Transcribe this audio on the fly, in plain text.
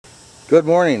Good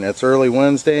morning. It's early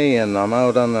Wednesday and I'm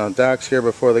out on the docks here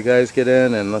before the guys get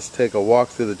in, and let's take a walk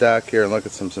through the dock here and look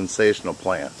at some sensational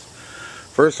plants.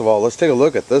 First of all, let's take a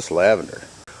look at this lavender.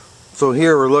 So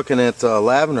here we're looking at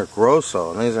lavender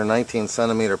grosso, and these are 19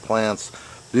 centimeter plants.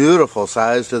 Beautiful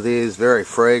size to these, very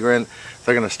fragrant.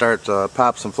 They're going to start to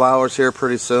pop some flowers here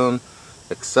pretty soon.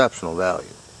 Exceptional value.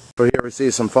 So here we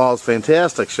see some fall's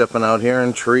fantastic shipping out here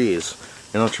in trees.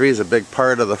 You know, trees are a big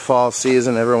part of the fall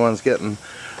season. Everyone's getting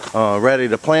ready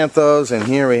to plant those, and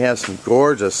here we have some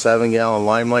gorgeous 7-gallon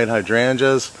limelight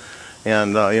hydrangeas,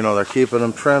 and you know, they're keeping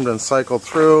them trimmed and cycled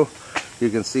through. You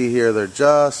can see here they're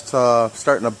just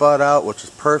starting to bud out, which is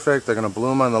perfect. They're going to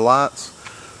bloom on the lots.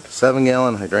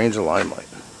 7-gallon hydrangea limelight.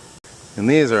 And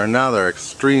these are another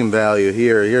extreme value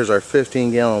here. Here's our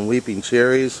 15-gallon weeping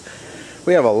cherries.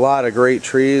 We have a lot of great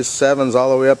trees, 7s all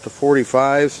the way up to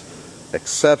 45s.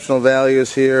 Exceptional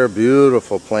values here.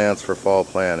 Beautiful plants for fall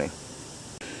planting.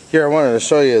 Here I wanted to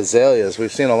show you azaleas.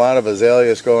 We've seen a lot of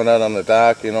azaleas going out on the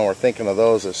dock. You know, we're thinking of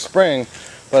those as spring,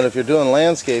 but if you're doing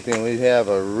landscaping, we have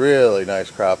a really nice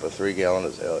crop of 3-gallon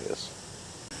azaleas.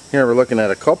 Here we're looking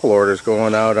at a couple orders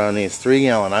going out on these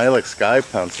 3-gallon Ilex Sky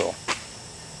Pencil.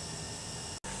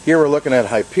 Here we're looking at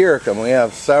Hypericum. We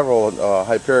have several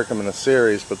Hypericum in the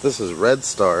series, but this is Red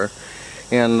Star,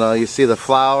 and you see the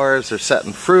flowers are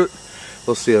setting fruit.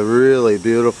 We'll see a really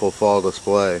beautiful fall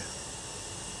display.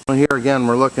 Here again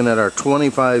we're looking at our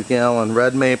 25-gallon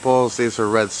red maples. These are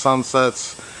red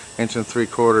sunsets, 1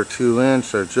 3/4, 2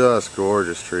 inch. They're just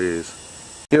gorgeous trees.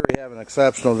 Here we have an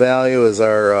exceptional value is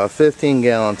our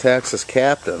 15-gallon Texas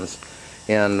Captains,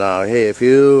 and hey, if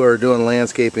you are doing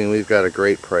landscaping, we've got a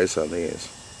great price on these.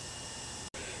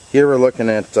 Here we're looking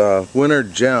at Winter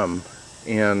Gem,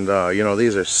 and you know,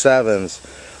 these are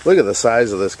 7s. Look at the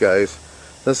size of this, guys.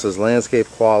 This is landscape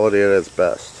quality at its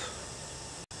best.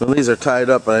 Well, these are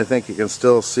tied up, but I think you can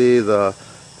still see the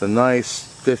nice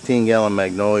 15-gallon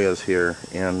magnolias here,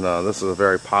 and this is a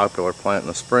very popular plant in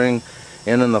the spring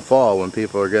and in the fall when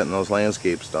people are getting those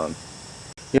landscapes done.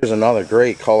 Here's another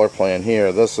great color plant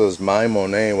here. This is My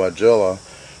Monet Wagilla,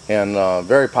 and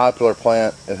very popular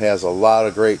plant. It has a lot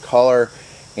of great color,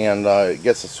 and it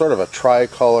gets a sort of a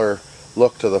tricolor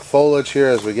look to the foliage here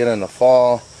as we get into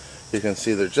fall. You can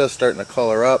see they're just starting to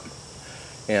color up,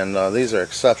 and these are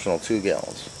exceptional 2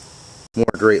 gallons. More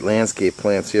great landscape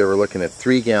plants here. We're looking at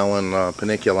 3-gallon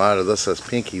paniculata. This is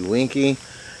Pinky Winky,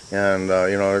 and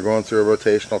you know, they're going through a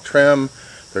rotational trim.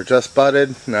 They're just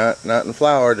budded, not in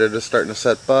flower. They're just starting to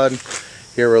set bud.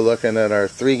 Here we're looking at our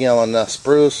 3-gallon nest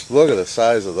spruce. Look at the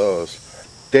size of those.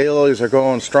 Daylilies are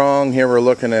going strong. Here we're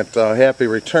looking at Happy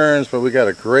Returns, but we got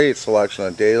a great selection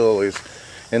of daylilies,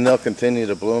 and they'll continue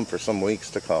to bloom for some weeks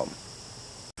to come.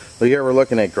 So here we're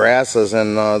looking at grasses,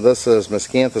 and this is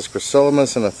Miscanthus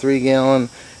gracilis in a 3-gallon,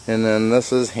 and then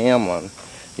this is Hamlin.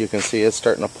 You can see it's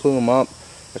starting to plume up.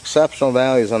 Exceptional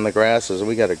values on the grasses, and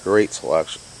we got a great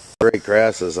selection. Great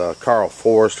grasses. Carl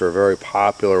Forster, a very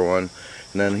popular one.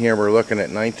 And then here we're looking at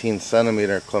 19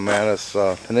 centimeter Clematis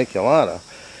paniculata.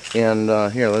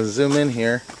 And here, let's zoom in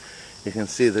here. You can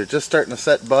see they're just starting to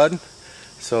set bud.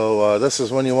 So this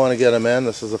is when you want to get them in.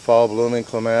 This is a fall blooming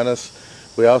Clematis.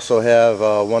 We also have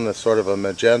one that's sort of a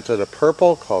magenta to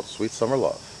purple called Sweet Summer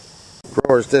Love.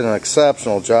 Growers did an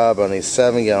exceptional job on these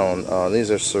 7-gallon.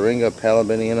 These are Syringa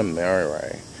palabiniana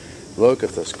Mary. Look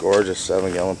at this gorgeous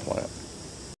 7-gallon plant.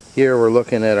 Here we're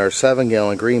looking at our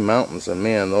 7-gallon Green Mountains, and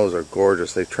man, those are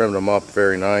gorgeous. They trimmed them up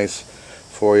very nice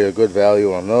for you. Good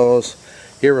value on those.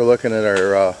 Here we're looking at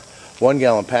our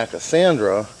 1-gallon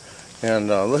Pachysandra, and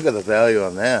look at the value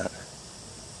on that.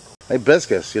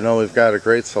 Hibiscus, you know, we've got a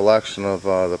great selection of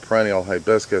the perennial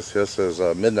hibiscus. This is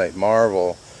Midnight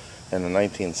Marvel in a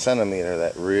 19 centimeter,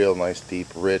 that real nice deep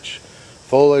rich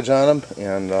foliage on them.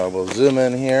 And we'll zoom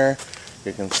in here.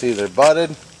 You can see they're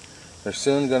budded. They're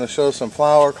soon going to show some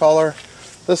flower color.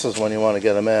 This is when you want to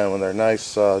get them in, when they're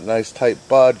nice tight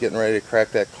bud, getting ready to crack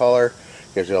that color.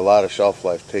 Gives you a lot of shelf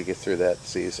life to take you through that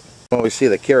season. When we see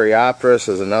the Caryopteris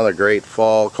is another great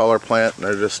fall color plant, and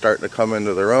they're just starting to come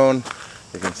into their own.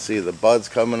 You can see the buds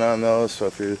coming on those, so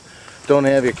if you don't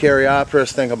have your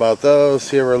Caryopteris, think about those.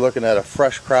 Here we're looking at a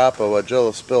fresh crop of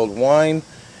Wagilla Spilled Wine,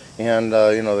 and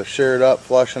you know, they're sheared up,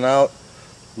 flushing out,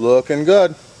 looking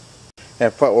good.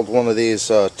 I've put with one of these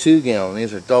 2-gallon.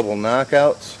 These are double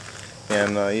knockouts,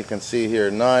 and you can see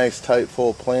here nice tight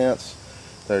full plants.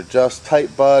 They're just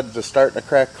tight bud, just starting to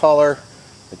crack color.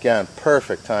 Again,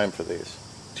 perfect time for these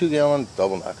 2-gallon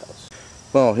double knockouts.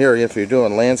 Well, here, if you're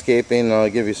doing landscaping, I'll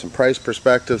give you some price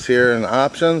perspectives here and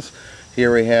options.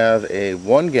 Here we have a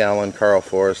 1-gallon Carl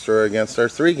Forster against our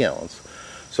 3 gallons.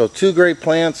 So 2 great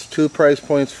plants, 2 price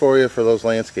points for you for those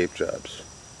landscape jobs.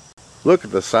 Look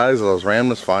at the size of those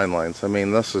Rhamnus fine lines. I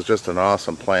mean, this is just an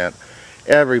awesome plant.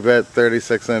 Every bit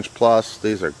 36-inch plus.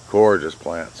 These are gorgeous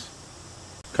plants.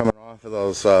 Coming off of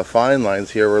those fine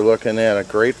lines here, we're looking at a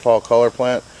great fall color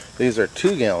plant. These are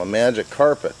 2-gallon magic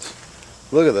carpets.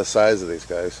 Look at the size of these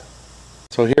guys.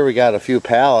 So here we got a few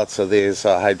pallets of these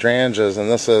hydrangeas, and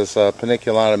this is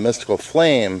Paniculata Mystical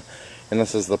Flame, and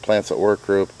this is the Plants at Work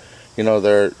group. You know,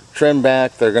 they're trimmed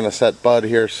back, they're going to set bud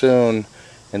here soon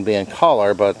and be in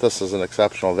color, but this is an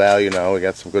exceptional value now. We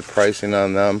got some good pricing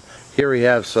on them. Here we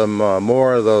have some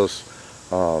more of those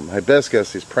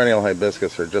hibiscus. These perennial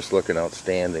hibiscus are just looking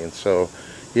outstanding. So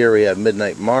here we have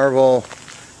Midnight Marvel,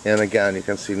 and again you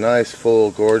can see nice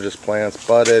full gorgeous plants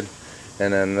budded.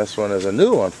 And then this one is a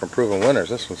new one from Proven Winners.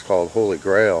 This one's called Holy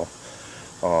Grail.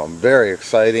 Very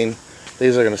exciting.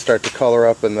 These are going to start to color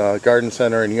up in the garden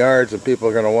center and yards, and people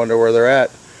are going to wonder where they're at.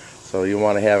 So you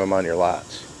want to have them on your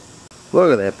lots.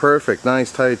 Look at that perfect,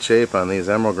 nice tight shape on these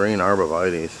emerald green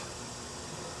arborvitaes.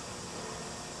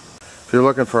 If you're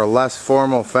looking for a less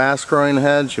formal, fast growing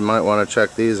hedge, you might want to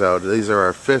check these out. These are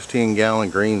our 15-gallon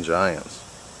green giants.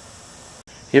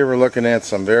 Here we're looking at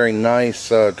some very nice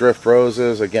drift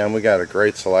roses. Again, we got a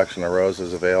great selection of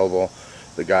roses available.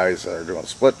 The guys are doing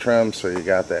split trim, so you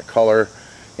got that color.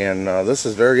 And this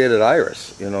is variegated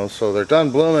iris, you know, so they're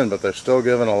done blooming, but they're still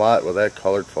giving a lot with that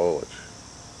colored foliage.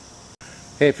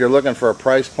 Hey, if you're looking for a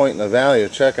price point and a value,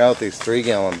 check out these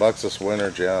 3-gallon Buxus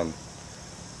Winter Gem.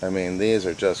 I mean, these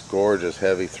are just gorgeous,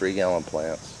 heavy 3-gallon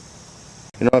plants.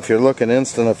 You know, if you're looking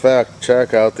instant effect,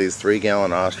 check out these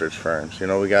 3-gallon ostrich ferns. You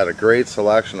know, we got a great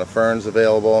selection of ferns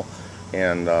available,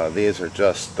 and these are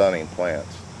just stunning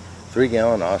plants.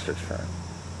 3-gallon ostrich fern.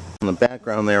 In the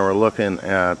background there, we're looking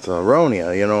at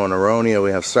aronia. You know, in aronia,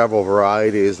 we have several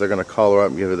varieties. They're going to color up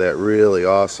and give you that really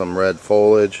awesome red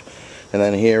foliage. And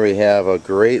then here we have a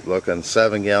great looking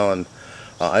 7-gallon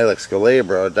Ilex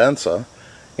Galabra densa.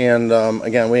 And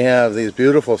again, we have these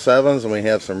beautiful 7s, and we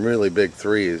have some really big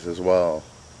 3s as well.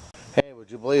 Hey,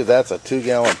 would you believe that's a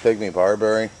 2-gallon pygmy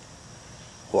barberry?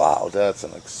 Wow, that's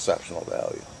an exceptional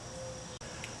value.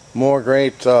 More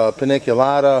great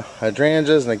paniculata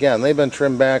hydrangeas, and again, they've been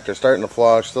trimmed back. They're starting to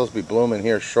flourish. Supposed to be blooming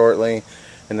here shortly.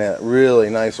 And that really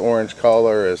nice orange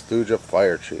color is Thuja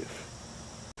Fire Chief.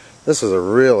 This is a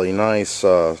really nice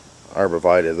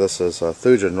arborvitae. This is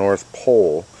Thuja North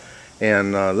Pole.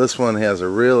 And this one has a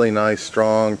really nice,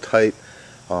 strong, tight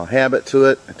habit to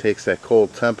it. It takes that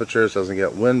cold temperatures, doesn't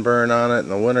get windburn on it in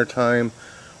the wintertime.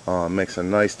 Makes a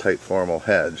nice, tight, formal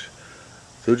hedge.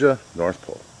 Thuja North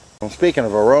Pole. Well, speaking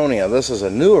of aronia, this is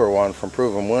a newer one from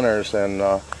Proven Winners, and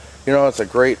you know, it's a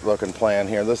great looking plant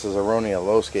here. This is aronia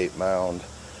lowscape mound.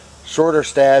 Shorter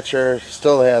stature,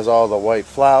 still has all the white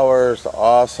flowers, the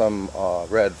awesome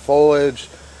red foliage,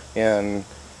 and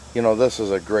you know, this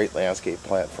is a great landscape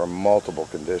plant for multiple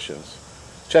conditions.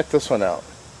 Check this one out,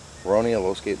 aronia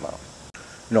lowscape mound.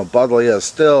 You know, Buddleia is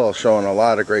still showing a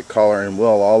lot of great color and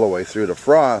will all the way through to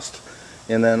frost.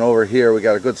 And then over here we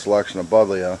got a good selection of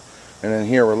Buddleia. And then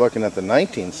here we're looking at the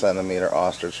 19-centimeter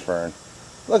ostrich fern.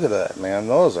 Look at that, man.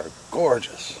 Those are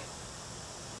gorgeous.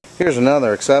 Here's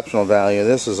another exceptional value.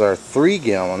 This is our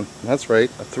 3-gallon, that's right,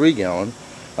 a 3-gallon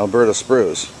Alberta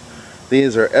spruce.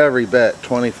 These are every bit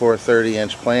 24,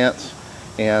 30-inch plants,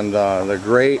 and they're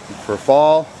great for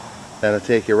fall. That'll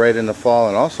take you right into fall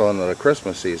and also into the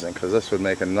Christmas season, because this would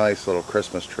make a nice little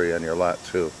Christmas tree on your lot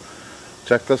too.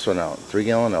 Check this one out,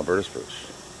 3-gallon Alberta spruce.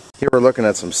 Here we're looking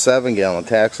at some 7-gallon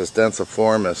Taxus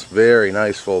densiformis. Very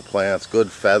nice full plants,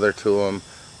 good feather to them,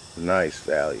 nice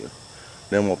value.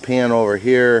 Then we'll pan over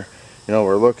here. You know,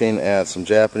 we're looking at some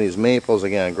Japanese maples.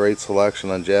 Again, great selection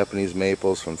on Japanese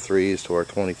maples from 3s to our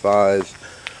 25s.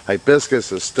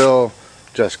 Hibiscus is still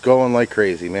just going like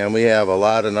crazy, man. We have a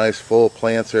lot of nice full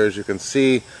plants here, as you can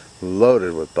see,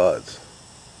 loaded with buds.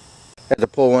 Had to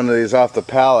pull one of these off the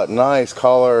pallet. Nice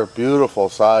color, beautiful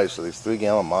size for these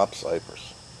 3-gallon mop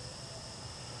cypress.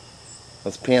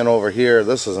 Let's pan over here.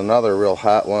 This is another real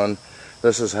hot one.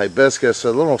 This is hibiscus,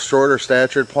 a little shorter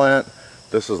statured plant.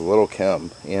 This is Little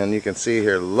Kim, and you can see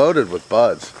here loaded with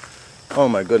buds. Oh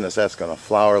my goodness, that's going to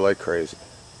flower like crazy.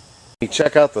 You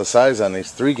check out the size on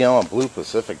these 3-gallon Blue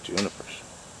Pacific junipers.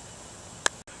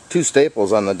 Two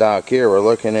staples on the dock here. We're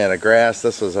looking at a grass.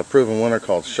 This is a Proven Winner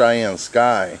called Cheyenne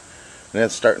Sky, and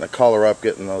it's starting to color up,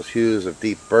 getting those hues of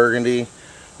deep burgundy.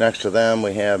 Next to them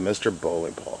we have Mr.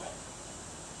 Bowling Ball.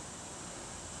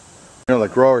 You know, the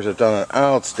growers have done an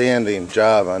outstanding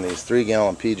job on these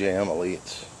 3-gallon PJM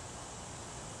Elites.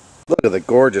 Look at the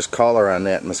gorgeous color on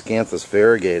that Miscanthus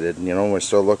variegated. You know, we're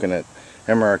still looking at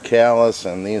Emerocallis,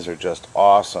 and these are just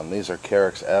awesome. These are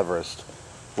Carex Everest.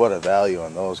 What a value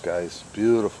on those guys.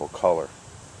 Beautiful color.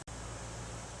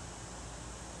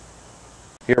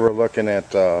 Here we're looking at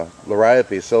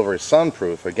Liriope Silvery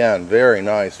Sunproof. Again, very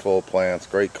nice full plants,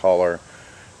 great color.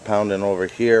 Pounding over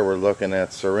here, we're looking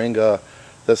at Syringa.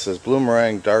 This is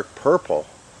Bloomerang Dark Purple.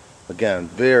 Again,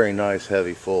 very nice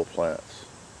heavy full plants.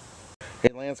 Hey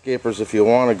landscapers, if you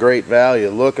want a great value,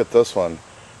 look at this one.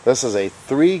 This is a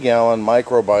 3-gallon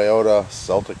microbiota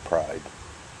Celtic Pride.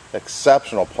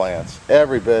 Exceptional plants.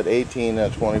 Every bit 18 to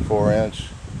 24 inch.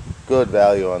 Good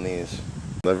value on these.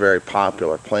 A very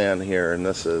popular plant here, and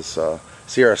this is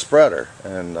Sierra Spreader,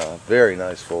 and very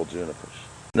nice full junipers.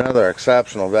 Another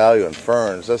exceptional value in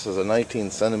ferns. This is a 19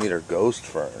 centimeter ghost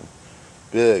fern.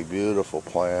 Big, beautiful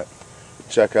plant.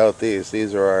 Check out these.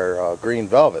 These are our green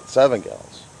velvet, 7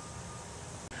 gallons.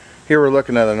 Here we're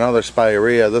looking at another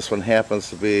spirea. This one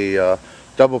happens to be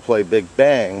Double Play Big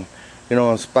Bang. You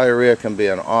know, spirea can be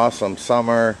an awesome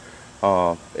summer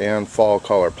and fall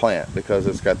color plant because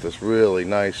it's got this really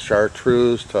nice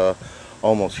chartreuse to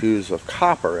almost hues of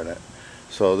copper in it.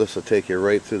 So this will take you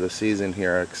right through the season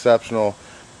here. Exceptional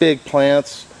big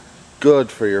plants,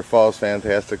 good for your fall's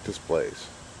fantastic displays.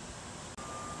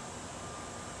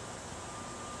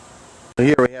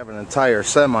 Here we have an entire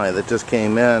semi that just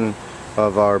came in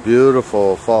of our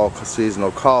beautiful fall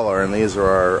seasonal color, and these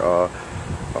are our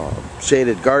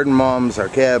shaded garden mums, our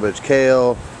cabbage,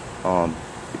 kale,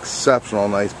 exceptional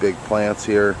nice big plants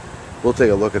here. We'll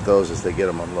take a look at those as they get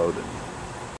them unloaded.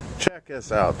 Check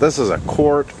this out. This is a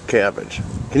quart cabbage.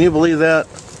 Can you believe that?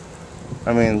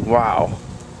 I mean, wow.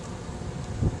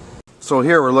 So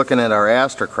here we're looking at our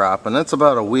aster crop, and it's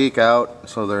about a week out,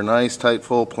 so they're nice tight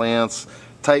full plants,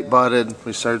 tight budded.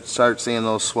 We start seeing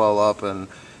those swell up and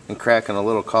cracking a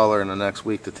little color in the next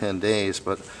week to 10 days,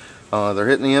 but they're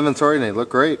hitting the inventory and they look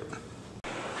great.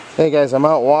 Hey guys, I'm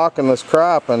out walking this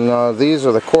crop, and these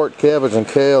are the quart cabbage and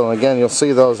kale, and again you'll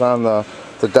see those on the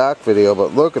dock video,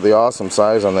 but look at the awesome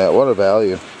size on that. What a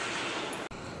value.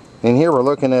 And here we're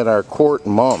looking at our quart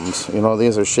mums. You know,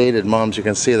 these are shaded mums. You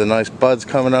can see the nice buds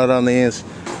coming out on these.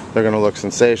 They're going to look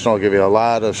sensational, give you a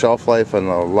lot of shelf life and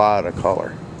a lot of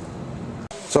color.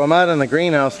 So I'm out in the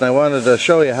greenhouse and I wanted to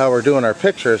show you how we're doing our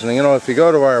pictures. And you know, if you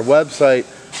go to our website,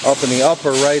 up in the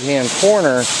upper right hand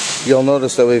corner, you'll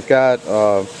notice that we've got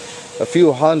a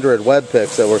few hundred web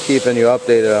pics that we're keeping you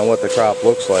updated on what the crop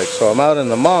looks like. So I'm out in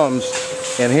the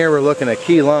mums, and here we're looking at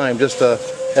key lime just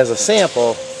as a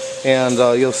sample. And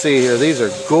you'll see here, these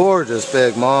are gorgeous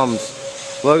big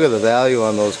mums. Look at the value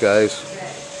on those guys.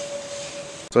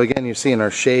 So again, you're seeing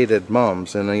our shaded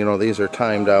mums, and you know, these are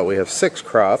timed out. We have 6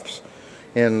 crops,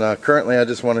 and currently I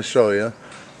just want to show you,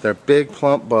 they're big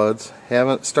plump buds,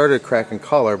 haven't started cracking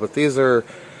color, but these are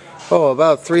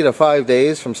about 3 to 5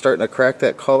 days from starting to crack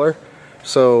that color.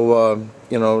 So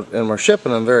you know, and we're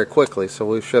shipping them very quickly, so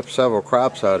we've shipped several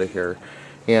crops out of here.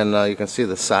 And you can see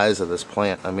the size of this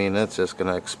plant. I mean, it's just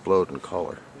going to explode in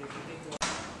color.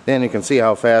 Then you can see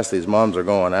how fast these mums are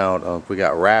going out. We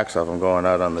got racks of them going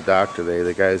out on the dock today.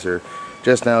 The guys are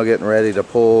just now getting ready to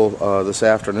pull this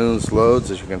afternoon's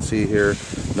loads. As you can see here,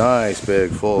 nice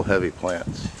big full heavy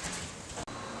plants.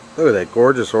 Look at that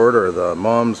gorgeous order of the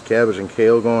mums, cabbage and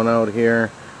kale going out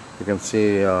here. You can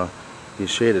see these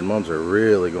shaded mums are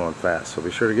really going fast, so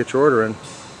be sure to get your order in.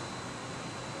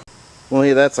 Well,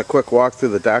 hey, that's a quick walk through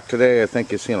the dock today. I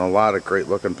think you've seen a lot of great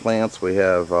looking plants. We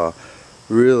have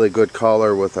really good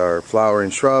color with our flowering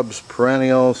shrubs,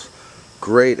 perennials,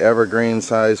 great evergreen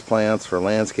sized plants for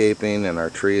landscaping, and our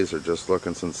trees are just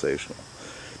looking sensational.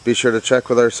 Be sure to check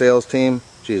with our sales team.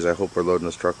 Geez, I hope we're loading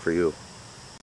this truck for you.